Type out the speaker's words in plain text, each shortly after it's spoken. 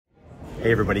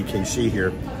Hey everybody, KC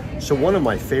here. So one of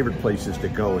my favorite places to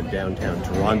go in downtown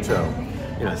Toronto,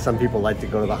 some people like to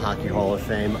go to the Hockey Hall of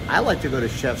Fame. I like to go to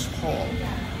Chef's Hall,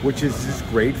 which is this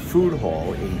great food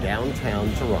hall in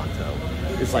downtown Toronto.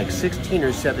 There's like 16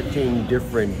 or 17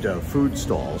 different food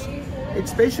stalls.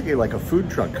 It's basically like a food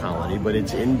truck colony, but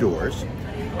it's indoors,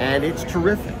 and it's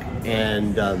terrific.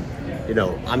 And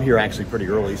I'm here actually pretty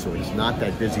early, so it's not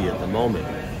that busy at the moment.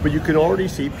 But you can already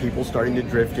see people starting to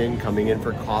drift in, coming in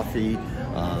for coffee,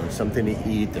 something to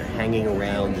eat. They're hanging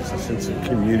around. There's a sense of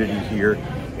community here.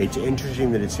 It's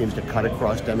interesting that it seems to cut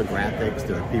across demographics.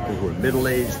 There are people who are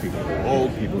middle-aged, people who are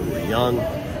old, people who are young.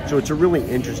 So it's a really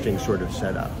interesting sort of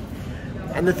setup.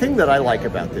 And the thing that I like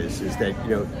about this is that,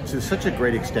 to such a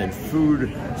great extent,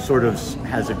 food sort of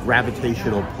has a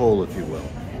gravitational pull, if you will.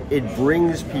 It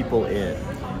brings people in.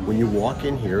 When you walk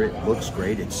in here, it looks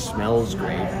great, it smells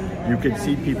great. You can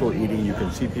see people eating, you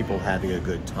can see people having a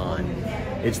good time.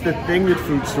 It's the thing that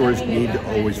food stores need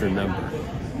to always remember.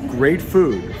 Great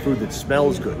food, food that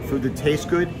smells good, food that tastes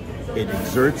good, it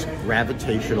exerts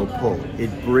gravitational pull. It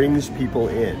brings people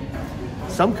in.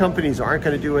 Some companies aren't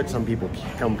going to do it, some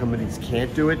companies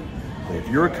can't do it. But if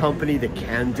you're a company that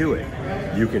can do it,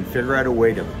 you can figure out a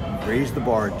way to raise the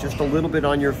bar just a little bit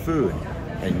on your food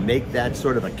and make that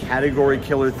sort of a category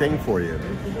killer thing for you.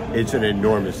 It's an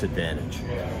enormous advantage.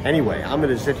 Anyway, I'm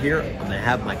gonna sit here, I'm gonna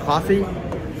have my coffee.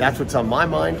 That's what's on my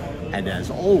mind. And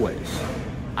as always,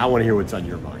 I wanna hear what's on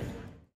your mind.